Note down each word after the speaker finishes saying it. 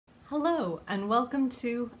Hello, and welcome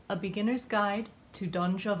to A Beginner's Guide to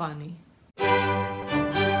Don Giovanni.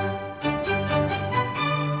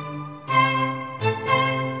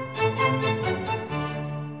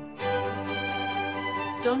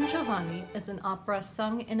 Don Giovanni is an opera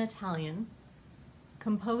sung in Italian,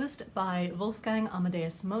 composed by Wolfgang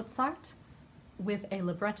Amadeus Mozart, with a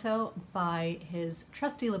libretto by his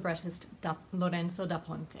trusty librettist Lorenzo da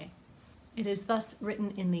Ponte. It is thus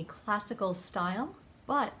written in the classical style,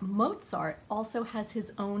 but Mozart also has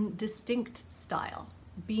his own distinct style,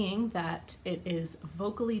 being that it is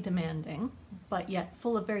vocally demanding, but yet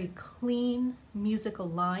full of very clean musical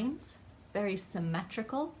lines, very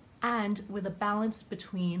symmetrical, and with a balance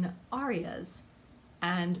between arias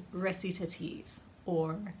and recitative,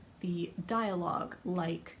 or the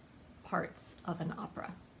dialogue-like parts of an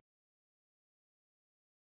opera.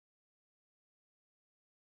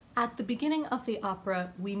 At the beginning of the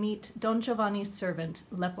opera, we meet Don Giovanni's servant,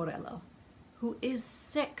 Leporello, who is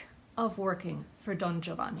sick of working for Don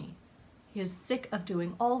Giovanni. He is sick of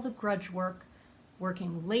doing all the grudge work,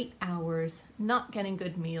 working late hours, not getting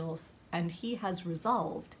good meals, and he has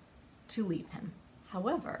resolved to leave him.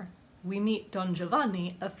 However, we meet Don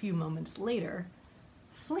Giovanni a few moments later,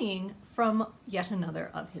 fleeing from yet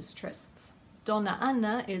another of his trysts. Donna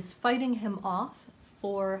Anna is fighting him off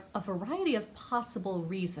for a variety of possible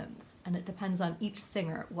reasons, and it depends on each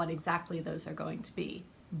singer what exactly those are going to be.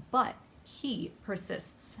 But he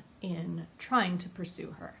persists in trying to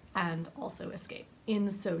pursue her and also escape. In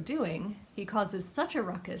so doing, he causes such a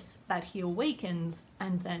ruckus that he awakens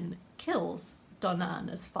and then kills Donna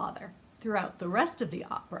Anna's father. Throughout the rest of the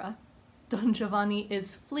opera, Don Giovanni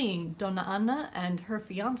is fleeing Donna Anna and her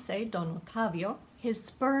fiancé, Don Ottavio, his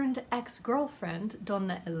spurned ex-girlfriend,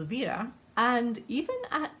 Donna Elvira, and even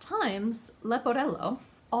at times Leporello,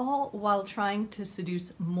 all while trying to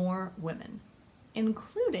seduce more women,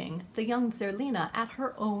 including the young Zerlina at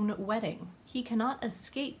her own wedding. He cannot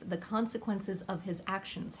escape the consequences of his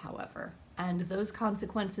actions, however, and those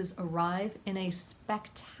consequences arrive in a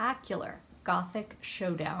spectacular Gothic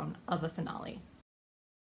showdown of a finale.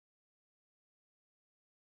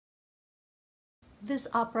 This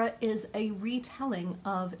opera is a retelling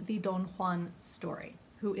of the Don Juan story,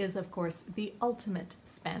 who is, of course, the ultimate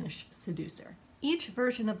Spanish seducer. Each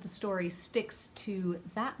version of the story sticks to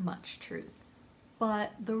that much truth,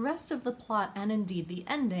 but the rest of the plot, and indeed the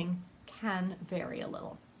ending, can vary a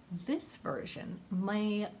little. This version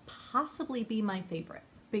may possibly be my favorite.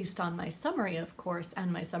 Based on my summary, of course,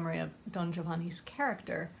 and my summary of Don Giovanni's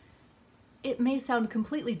character, it may sound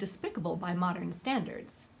completely despicable by modern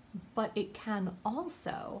standards, but it can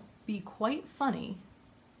also be quite funny,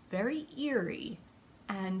 very eerie,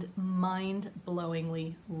 and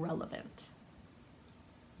mind-blowingly relevant.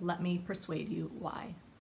 Let me persuade you why.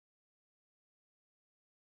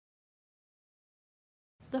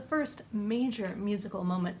 The first major musical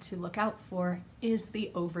moment to look out for is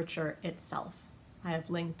the overture itself. I have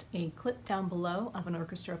linked a clip down below of an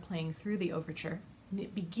orchestra playing through the overture, and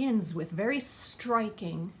it begins with very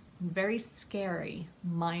striking, very scary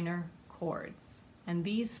minor chords, and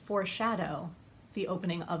these foreshadow the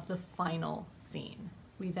opening of the final scene.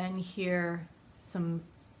 We then hear some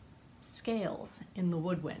scales in the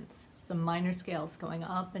woodwinds, some minor scales going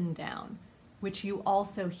up and down, which you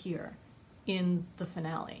also hear in the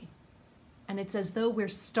finale. And it's as though we're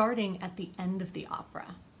starting at the end of the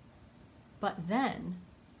opera. But then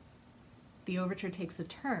the overture takes a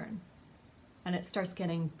turn and it starts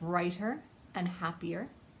getting brighter and happier.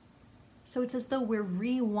 So it's as though we're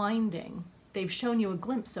rewinding. They've shown you a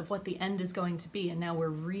glimpse of what the end is going to be, and now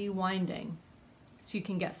we're rewinding so you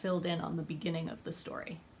can get filled in on the beginning of the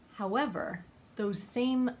story. However, those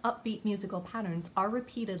same upbeat musical patterns are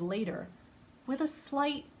repeated later with a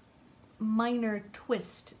slight minor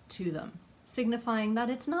twist to them, signifying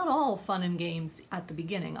that it's not all fun and games at the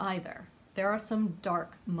beginning either. There are some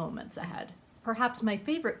dark moments ahead. Perhaps my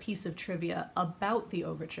favorite piece of trivia about the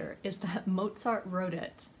overture is that Mozart wrote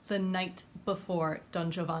it the night before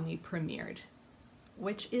Don Giovanni premiered,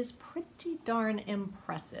 which is pretty darn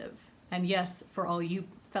impressive. And yes, for all you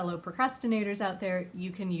fellow procrastinators out there,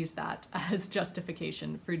 you can use that as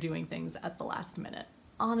justification for doing things at the last minute.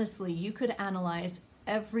 Honestly, you could analyze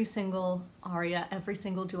every single aria, every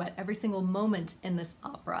single duet, every single moment in this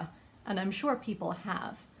opera, and I'm sure people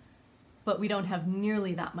have. But we don't have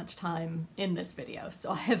nearly that much time in this video,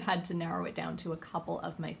 so I have had to narrow it down to a couple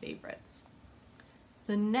of my favorites.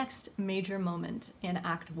 The next major moment in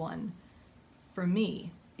Act 1, for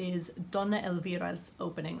me, is Donna Elvira's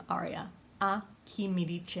opening aria, A chi mi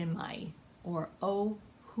dice mai, or Oh,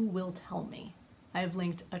 who will tell me. I have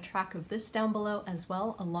linked a track of this down below as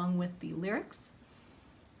well, along with the lyrics.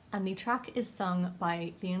 and the track is sung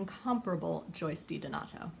by the incomparable Joyce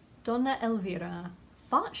DiDonato. Donna Elvira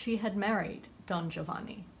thought she had married Don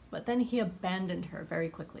Giovanni, but then he abandoned her very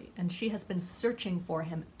quickly, and she has been searching for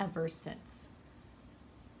him ever since.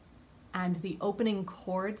 And the opening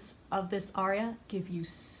chords of this aria give you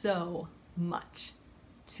so much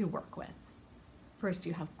to work with. First,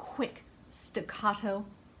 you have quick staccato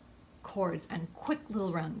chords and quick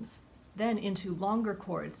little runs, then into longer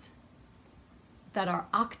chords that are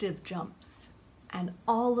octave jumps. And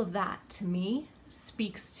all of that, to me,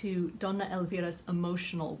 speaks to Donna Elvira's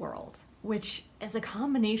emotional world, which is a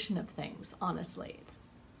combination of things, honestly. It's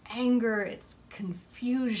anger, it's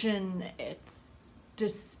confusion, it's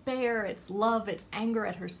despair, it's love, it's anger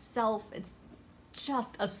at herself. It's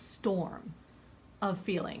just a storm of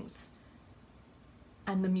feelings.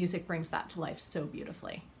 And the music brings that to life so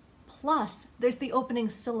beautifully. Plus, there's the opening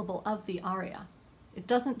syllable of the aria. It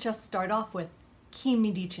doesn't just start off with chi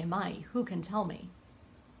mi dice mai, who can tell me?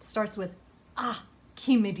 It starts with ah,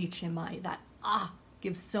 chi mi dice mai. That ah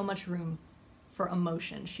gives so much room for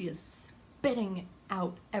emotion. She is spitting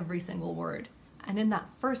out every single word. And in that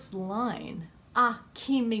first line, ah,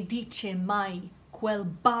 chi mi dice mai, quel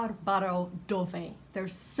barbaro dove.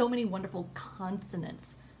 There's so many wonderful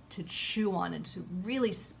consonants to chew on and to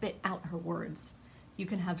really spit out her words. You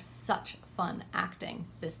can have such fun acting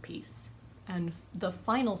this piece. And the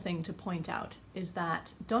final thing to point out is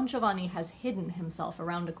that Don Giovanni has hidden himself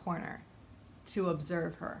around a corner to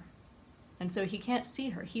observe her. And so he can't see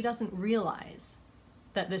her. He doesn't realize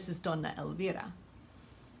that this is Donna Elvira.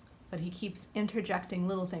 But he keeps interjecting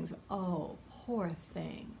little things. Oh, poor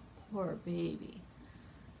thing, poor baby.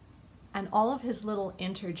 And all of his little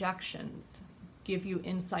interjections give you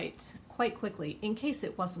insight quite quickly, in case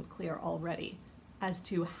it wasn't clear already, as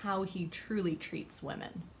to how he truly treats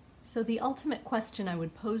women. So the ultimate question I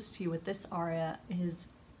would pose to you with this aria is,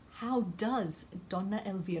 how does Donna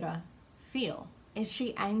Elvira feel? Is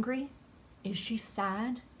she angry? Is she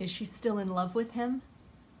sad? Is she still in love with him?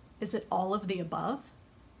 Is it all of the above?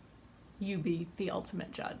 You be the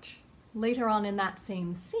ultimate judge. Later on in that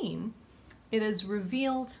same scene, it is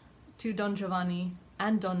revealed to Don Giovanni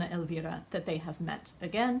and Donna Elvira that they have met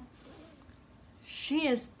again. She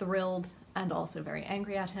is thrilled and also very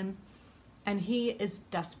angry at him, and he is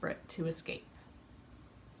desperate to escape,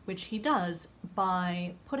 which he does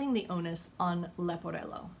by putting the onus on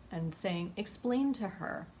Leporello and saying, explain to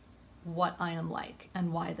her what I am like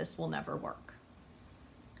and why this will never work.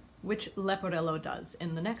 Which Leporello does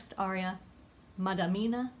in the next aria,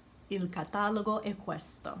 Madamina, il catálago è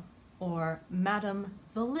questo, or Madam,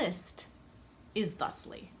 the list is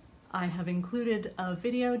thusly. I have included a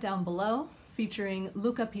video down below featuring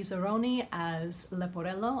Luca Pizzaroni as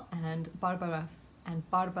Leporello and Barbara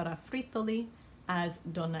Frittoli as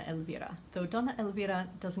Donna Elvira, though Donna Elvira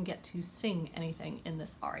doesn't get to sing anything in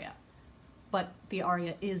this aria, but the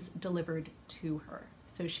aria is delivered to her,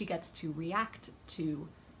 so she gets to react to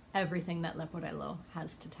everything that Leporello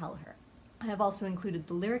has to tell her. I have also included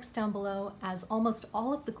the lyrics down below, as almost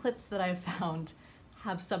all of the clips that I've found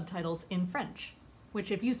have subtitles in French,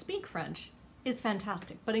 which if you speak French is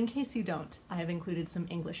fantastic, but in case you don't, I have included some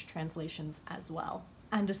English translations as well.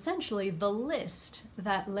 And essentially the list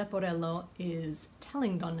that Leporello is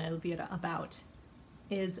telling Donna Elvira about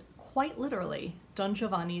is quite literally Don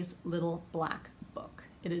Giovanni's little black book.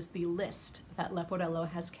 It is the list that Leporello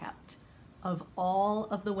has kept of all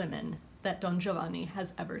of the women that Don Giovanni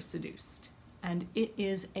has ever seduced. And it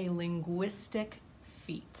is a linguistic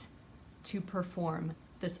feat to perform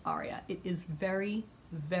this aria. It is very,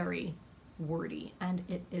 very wordy, and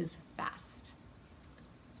it is fast.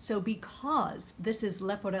 So because this is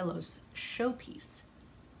Leporello's showpiece,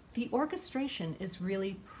 the orchestration is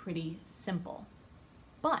really pretty simple,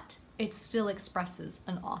 but it still expresses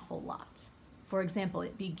an awful lot. For example,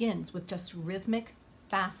 it begins with just rhythmic,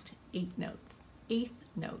 fast eighth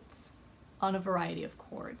notes on a variety of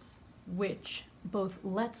chords, which both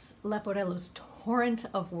lets Leporello's torrent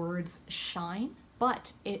of words shine,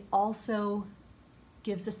 but it also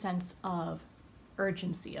gives a sense of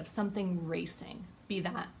urgency, of something racing, be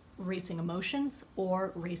that racing emotions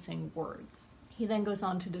or racing words. He then goes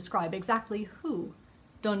on to describe exactly who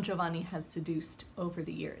Don Giovanni has seduced over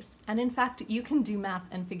the years. And in fact, you can do math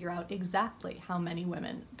and figure out exactly how many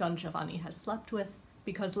women Don Giovanni has slept with,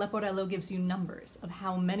 because Leporello gives you numbers of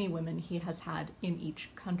how many women he has had in each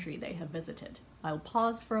country they have visited. I'll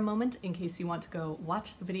pause for a moment in case you want to go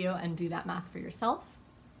watch the video and do that math for yourself.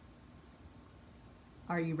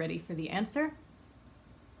 Are you ready for the answer?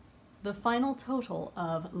 The final total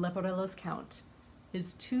of Leporello's count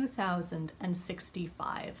is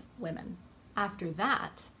 2,065 women. After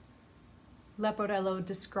that, Leporello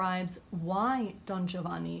describes why Don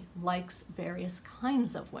Giovanni likes various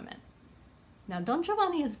kinds of women. Now, Don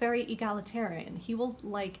Giovanni is very egalitarian. He will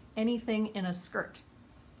like anything in a skirt,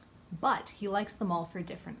 but he likes them all for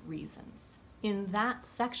different reasons. In that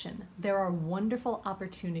section, there are wonderful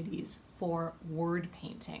opportunities for word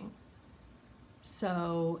painting.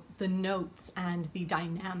 So the notes and the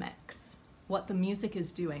dynamics, what the music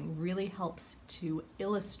is doing, really helps to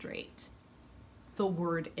illustrate the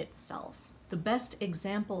word itself. The best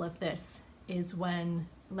example of this is when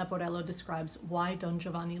Leporello describes why Don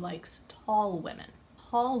Giovanni likes tall women.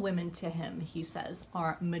 Tall women to him, he says,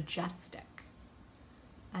 are majestic.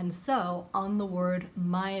 And so on the word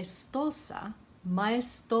maestosa,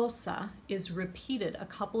 maestosa is repeated a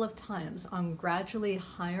couple of times on gradually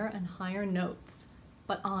higher and higher notes,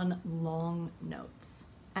 but on long notes.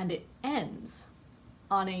 And it ends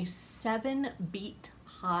on a 7-beat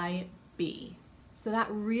high B. So that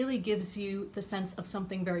really gives you the sense of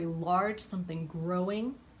something very large, something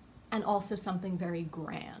growing, and also something very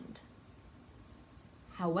grand.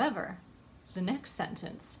 However, the next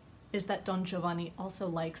sentence is that Don Giovanni also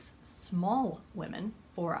likes small women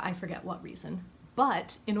for I forget what reason,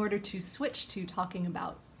 but in order to switch to talking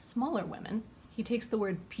about smaller women, he takes the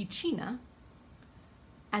word piccina,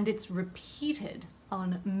 and it's repeated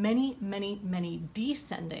on many, many, many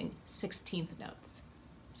descending 16th notes.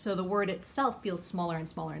 So the word itself feels smaller and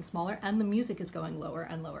smaller and smaller, and the music is going lower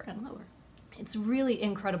and lower and lower. It's really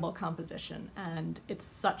incredible composition, and it's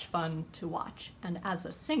such fun to watch. And as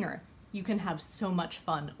a singer, you can have so much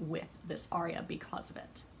fun with this aria because of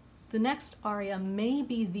it. The next aria may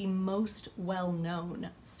be the most well-known,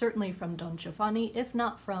 certainly from Don Giovanni, if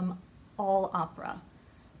not from all opera,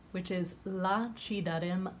 which is La ci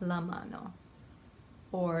darem la mano,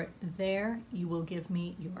 or There you will give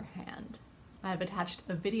me your hand. I have attached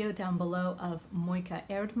a video down below of Mojca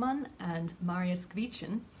Erdmann and Marius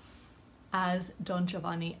Gwichen as Don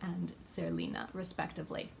Giovanni and Zerlina,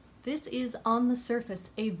 respectively. This is, on the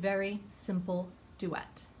surface, a very simple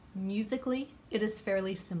duet. Musically, it is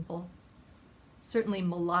fairly simple. Certainly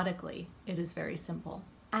melodically, it is very simple.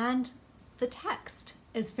 And the text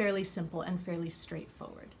is fairly simple and fairly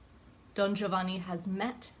straightforward. Don Giovanni has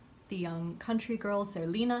met the young country girl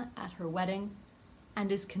Zerlina at her wedding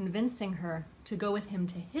and is convincing her to go with him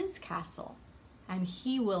to his castle, and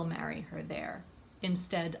he will marry her there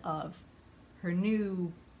instead of her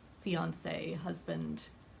new fiancé, husband,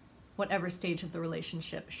 whatever stage of the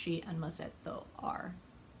relationship she and Mazzetto are.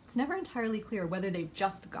 It's never entirely clear whether they've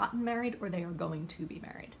just gotten married or they are going to be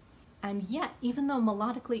married. And yet, even though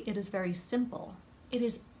melodically it is very simple, it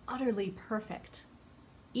is utterly perfect.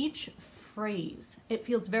 Each phrase, it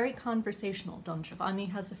feels very conversational. Don Giovanni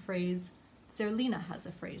has a phrase, Zerlina has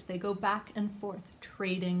a phrase. They go back and forth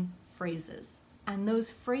trading phrases. And those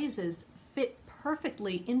phrases fit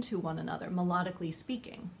perfectly into one another, melodically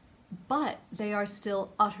speaking. But they are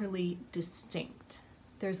still utterly distinct.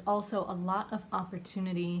 There's also a lot of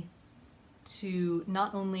opportunity to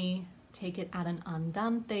not only take it at an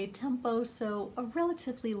andante tempo, so a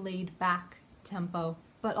relatively laid back tempo,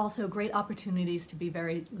 but also great opportunities to be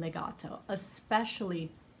very legato,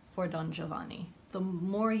 especially for Don Giovanni. The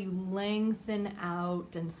more you lengthen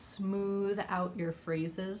out and smooth out your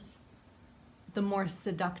phrases, the more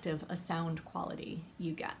seductive a sound quality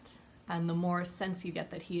you get, and the more sense you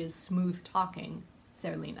get that he is smooth talking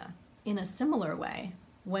Zerlina. In a similar way,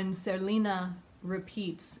 when Zerlina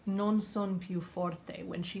repeats non son più forte,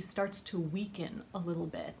 when she starts to weaken a little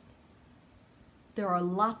bit, there are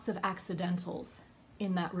lots of accidentals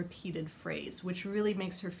in that repeated phrase, which really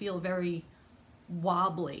makes her feel very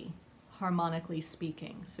wobbly, harmonically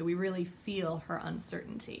speaking. So we really feel her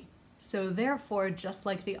uncertainty. So therefore, just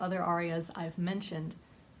like the other arias I've mentioned,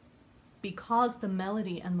 because the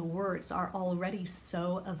melody and the words are already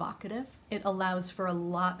so evocative, it allows for a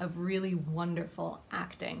lot of really wonderful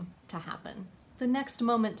acting to happen. The next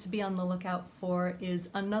moment to be on the lookout for is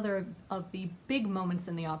another of the big moments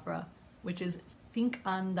in the opera, which is Finch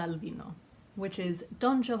dal vino, which is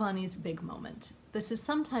Don Giovanni's big moment. This is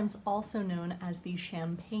sometimes also known as the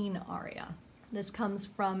champagne aria. This comes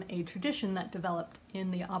from a tradition that developed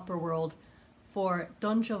in the opera world for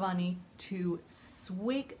Don Giovanni to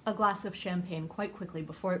swig a glass of champagne quite quickly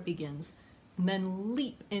before it begins, and then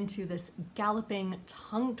leap into this galloping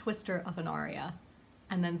tongue twister of an aria,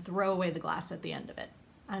 and then throw away the glass at the end of it.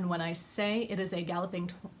 And when I say it is a galloping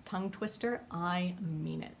tongue twister, I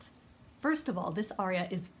mean it. First of all, this aria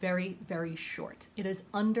is very, very short. It is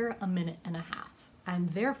under a minute and a half, and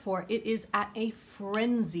therefore it is at a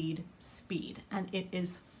frenzied speed, and it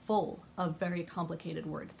is full of very complicated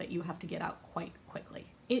words that you have to get out quite quickly.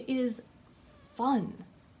 It is fun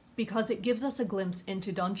because it gives us a glimpse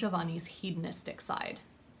into Don Giovanni's hedonistic side,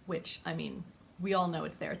 which, I mean, we all know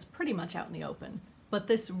it's there. It's pretty much out in the open, but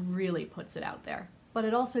this really puts it out there. But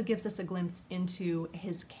it also gives us a glimpse into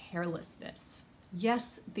his carelessness.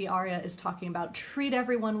 Yes, the aria is talking about treat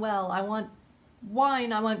everyone well. I want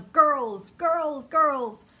wine. I want girls, girls,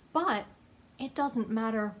 girls. But it doesn't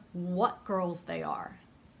matter what girls they are,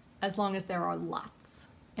 as long as there are lots.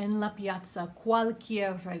 En la piazza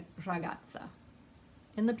qualche ragazza.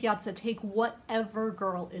 In the piazza, take whatever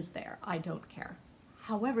girl is there. I don't care.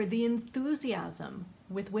 However, the enthusiasm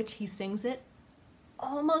with which he sings it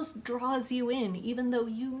almost draws you in, even though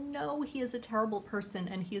you know he is a terrible person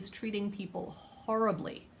and he is treating people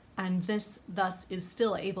horribly. And this thus is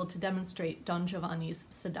still able to demonstrate Don Giovanni's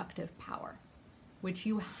seductive power, which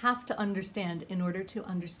you have to understand in order to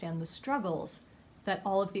understand the struggles that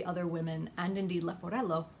all of the other women, and indeed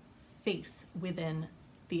Leporello, face within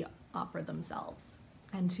the opera themselves,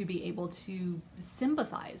 and to be able to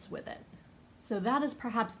sympathize with it. So that is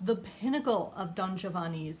perhaps the pinnacle of Don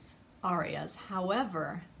Giovanni's arias.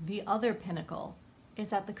 However, the other pinnacle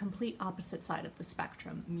is at the complete opposite side of the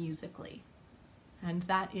spectrum musically, and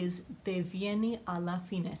that is vieni, alla,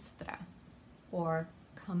 finestra, or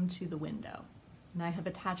come to the window. And I have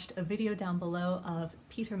attached a video down below of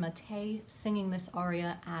Peter Mattei singing this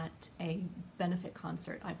aria at a benefit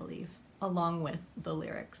concert, I believe, along with the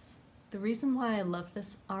lyrics. The reason why I love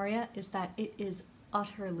this aria is that it is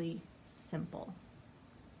utterly simple.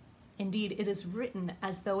 Indeed, it is written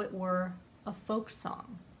as though it were a folk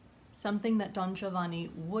song, something that Don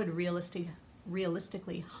Giovanni would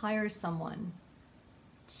realistically hire someone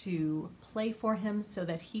to play for him so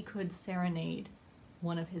that he could serenade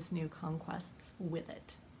one of his new conquests with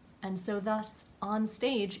it. And so thus, on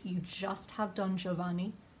stage, you just have Don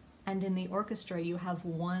Giovanni, and in the orchestra you have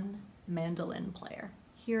one mandolin player.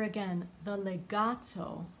 Here again, the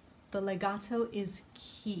legato is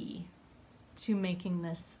key to making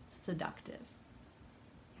this seductive.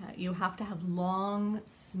 You have to have long,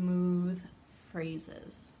 smooth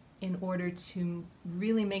phrases in order to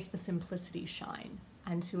really make the simplicity shine,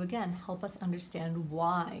 and to again help us understand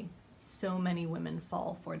why so many women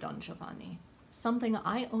fall for Don Giovanni. Something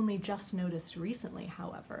I only just noticed recently,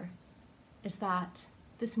 however, is that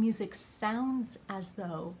this music sounds as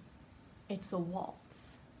though it's a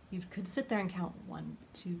waltz. You could sit there and count 1,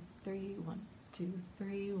 2, 3, 1, 2,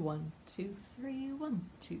 3, 1, 2, 3, 1,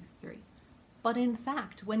 2, 3. But in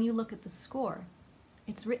fact, when you look at the score,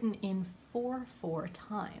 it's written in 4/4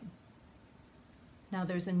 time. Now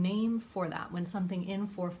there's a name for that, when something in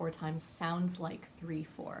 4/4 time sounds like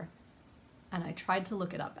 3/4. And I tried to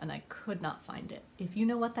look it up and I could not find it. If you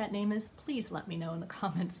know what that name is, please let me know in the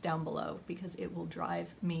comments down below, because it will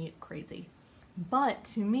drive me crazy. But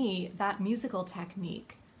to me, that musical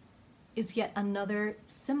technique is yet another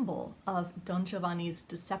symbol of Don Giovanni's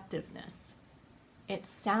deceptiveness. It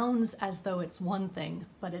sounds as though it's one thing,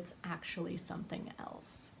 but it's actually something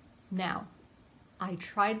else. Now, I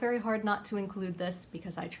tried very hard not to include this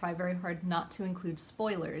because I try very hard not to include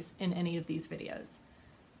spoilers in any of these videos.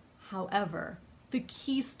 However, the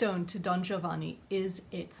keystone to Don Giovanni is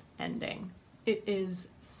its ending. It is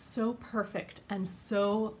so perfect and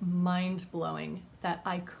so mind-blowing that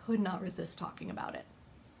I could not resist talking about it.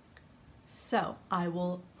 So I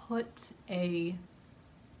will put a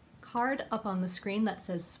card up on the screen that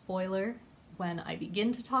says spoiler when I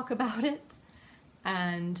begin to talk about it,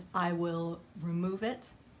 and I will remove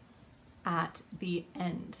it at the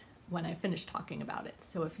end when I finish talking about it.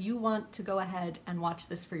 So if you want to go ahead and watch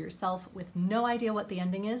this for yourself with no idea what the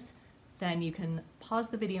ending is, then you can pause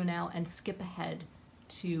the video now and skip ahead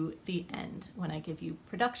to the end when I give you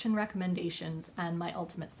production recommendations and my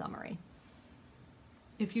ultimate summary.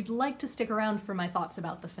 If you'd like to stick around for my thoughts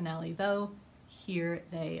about the finale though, here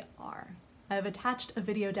they are. I have attached a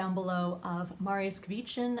video down below of Marius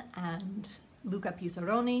Kvicin and Luca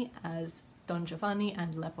Pizzaroni as Don Giovanni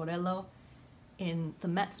and Leporello in the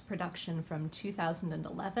Metz production from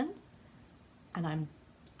 2011, and I'm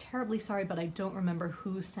terribly sorry, but I don't remember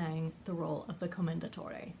who sang the role of the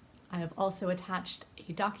commendatore. I have also attached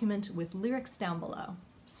a document with lyrics down below.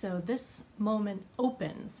 So this moment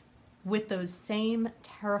opens with those same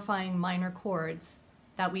terrifying minor chords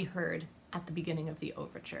that we heard at the beginning of the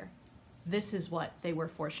overture. This is what they were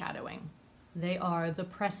foreshadowing. They are the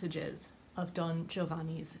presages of Don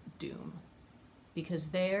Giovanni's doom, because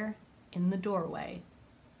there, in the doorway,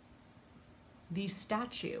 the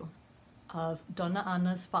statue of Donna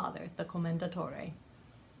Anna's father, the commendatore,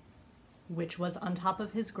 which was on top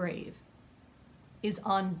of his grave, is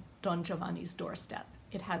on Don Giovanni's doorstep.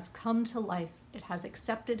 It has come to life. It has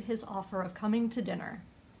accepted his offer of coming to dinner,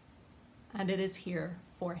 and it is here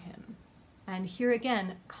for him. And here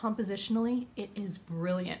again, compositionally, it is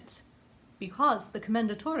brilliant, because the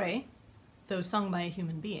commendatore, though sung by a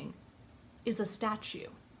human being, is a statue.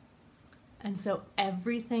 And so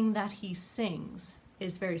everything that he sings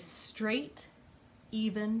is very straight,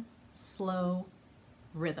 even, slow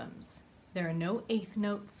rhythms. There are no eighth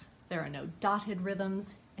notes, there are no dotted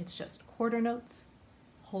rhythms, it's just quarter notes,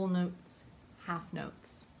 whole notes, half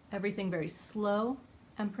notes. Everything very slow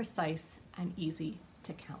and precise and easy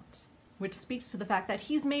to count, which speaks to the fact that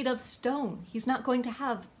he's made of stone. He's not going to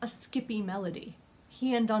have a skippy melody.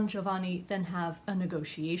 He and Don Giovanni then have a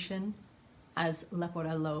negotiation as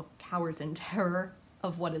Leporello cowers in terror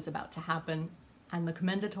of what is about to happen, and the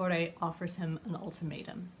commendatore offers him an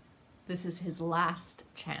ultimatum. This is his last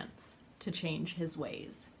chance to change his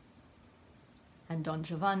ways. And Don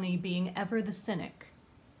Giovanni, being ever the cynic,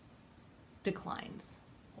 declines.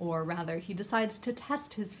 Or rather, he decides to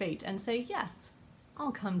test his fate and say, yes,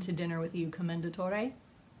 I'll come to dinner with you, commendatore.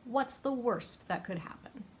 What's the worst that could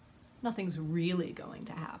happen? Nothing's really going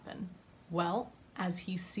to happen. Well, as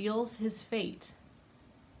he seals his fate,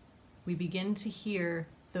 we begin to hear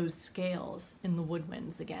those scales in the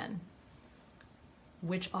woodwinds again,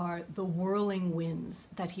 which are the whirling winds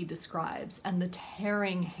that he describes and the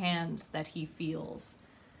tearing hands that he feels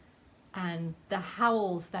and the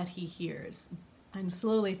howls that he hears. And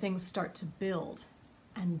slowly things start to build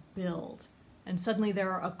and build. And suddenly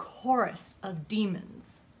there are a chorus of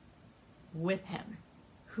demons with him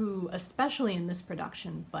who, especially in this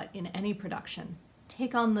production, but in any production,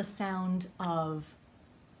 take on the sound of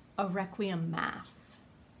a requiem mass.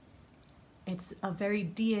 It's a very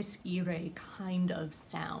dies irae kind of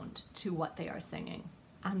sound to what they are singing.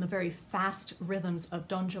 And the very fast rhythms of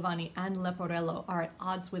Don Giovanni and Leporello are at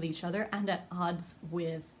odds with each other and at odds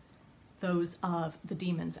with those of the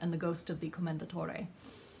demons and the ghost of the commendatore.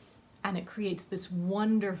 And it creates this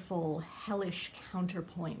wonderful, hellish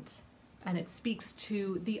counterpoint. And it speaks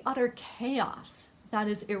to the utter chaos that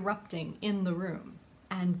is erupting in the room.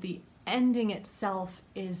 And the ending itself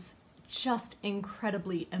is just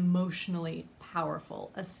incredibly emotionally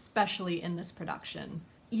powerful, especially in this production.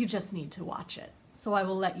 You just need to watch it. So I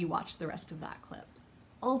will let you watch the rest of that clip.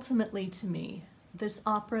 Ultimately, to me, this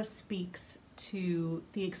opera speaks to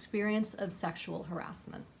the experience of sexual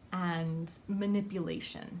harassment and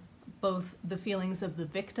manipulation, both the feelings of the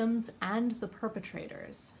victims and the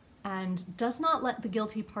perpetrators, and does not let the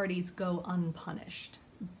guilty parties go unpunished,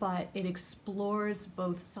 but it explores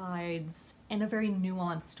both sides in a very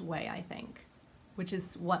nuanced way, I think, which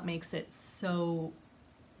is what makes it so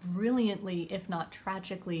brilliantly, if not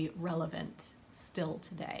tragically, relevant still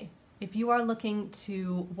today. If you are looking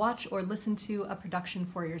to watch or listen to a production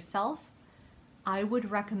for yourself, I would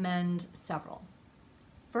recommend several.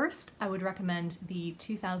 First, I would recommend the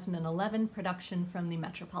 2011 production from the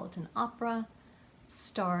Metropolitan Opera,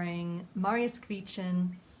 starring Marius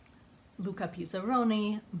Kvicin, Luca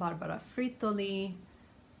Pisaroni, Barbara Frittoli,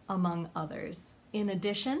 among others. In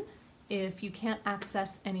addition, if you can't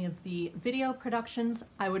access any of the video productions,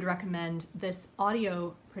 I would recommend this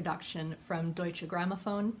audio production from Deutsche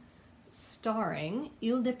Grammophon, starring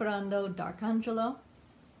Ildebrando d'Arcangelo,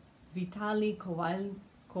 Vitali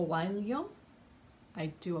Covaglio, I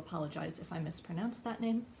do apologize if I mispronounced that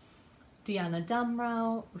name, Diana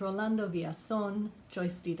Damrau, Rolando Villason,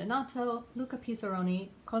 Joyce Di Donato, Luca Pisaroni,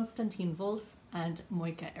 Konstantin Wolf, and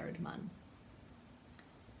Moika Erdmann.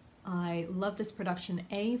 I love this production,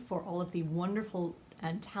 A, for all of the wonderful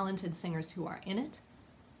and talented singers who are in it,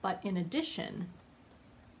 but in addition,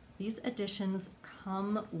 these editions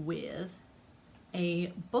come with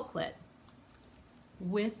a booklet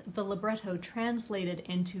with the libretto translated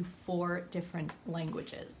into 4 different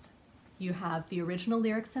languages. You have the original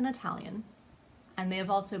lyrics in Italian, and they have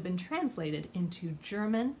also been translated into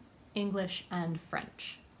German, English, and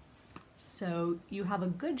French. So you have a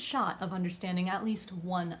good shot of understanding at least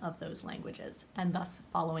one of those languages, and thus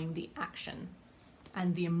following the action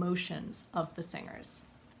and the emotions of the singers.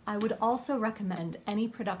 I would also recommend any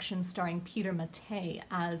production starring Peter Mattei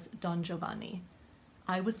as Don Giovanni.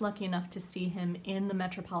 I was lucky enough to see him in the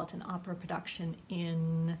Metropolitan Opera production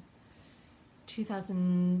in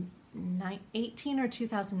 2018 or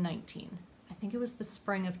 2019. I think it was the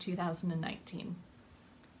spring of 2019.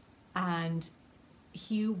 And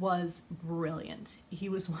he was brilliant. He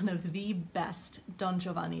was one of the best Don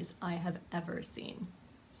Giovannis I have ever seen.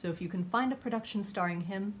 So if you can find a production starring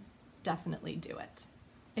him, definitely do it.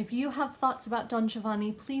 If you have thoughts about Don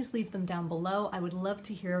Giovanni, please leave them down below. I would love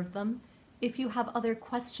to hear of them. If you have other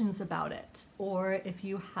questions about it, or if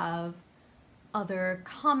you have other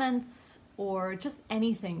comments or just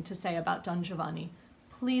anything to say about Don Giovanni,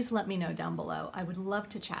 please let me know down below. I would love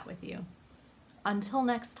to chat with you. Until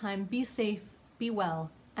next time, be safe, be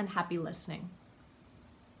well, and happy listening.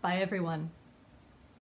 Bye everyone.